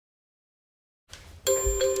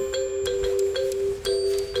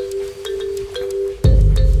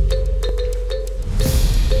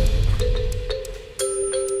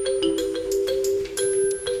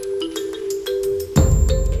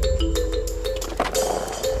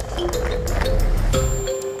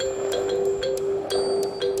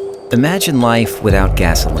Imagine life without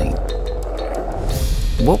gasoline.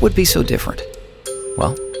 What would be so different?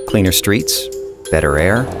 Well, cleaner streets, better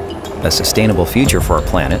air, a sustainable future for our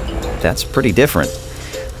planet. That's pretty different.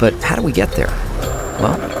 But how do we get there?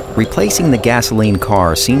 Well, replacing the gasoline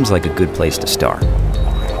car seems like a good place to start.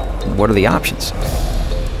 What are the options?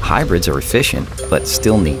 Hybrids are efficient, but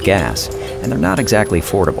still need gas, and they're not exactly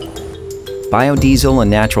affordable. Biodiesel and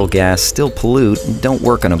natural gas still pollute and don't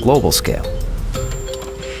work on a global scale.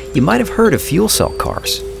 You might have heard of fuel cell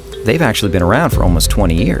cars. They've actually been around for almost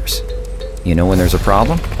 20 years. You know when there's a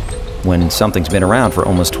problem? When something's been around for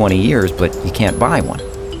almost 20 years, but you can't buy one.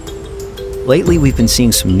 Lately, we've been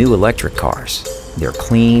seeing some new electric cars. They're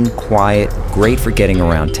clean, quiet, great for getting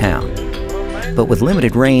around town. But with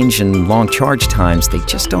limited range and long charge times, they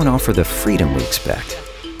just don't offer the freedom we expect.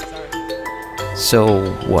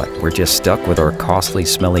 So what, we're just stuck with our costly,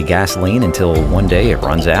 smelly gasoline until one day it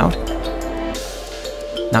runs out?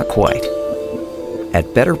 Not quite.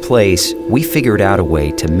 At Better Place, we figured out a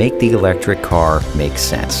way to make the electric car make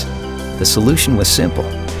sense. The solution was simple.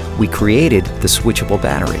 We created the switchable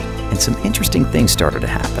battery, and some interesting things started to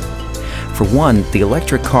happen. For one, the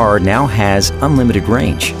electric car now has unlimited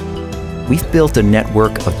range. We've built a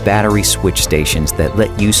network of battery switch stations that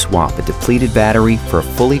let you swap a depleted battery for a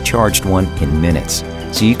fully charged one in minutes,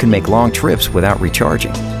 so you can make long trips without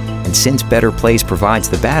recharging. And since Better Place provides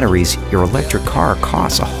the batteries, your electric car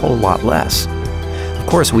costs a whole lot less. Of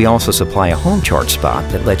course, we also supply a home charge spot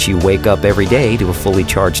that lets you wake up every day to a fully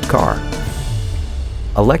charged car.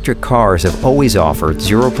 Electric cars have always offered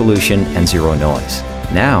zero pollution and zero noise.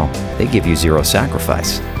 Now, they give you zero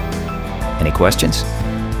sacrifice. Any questions?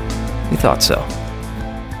 We thought so.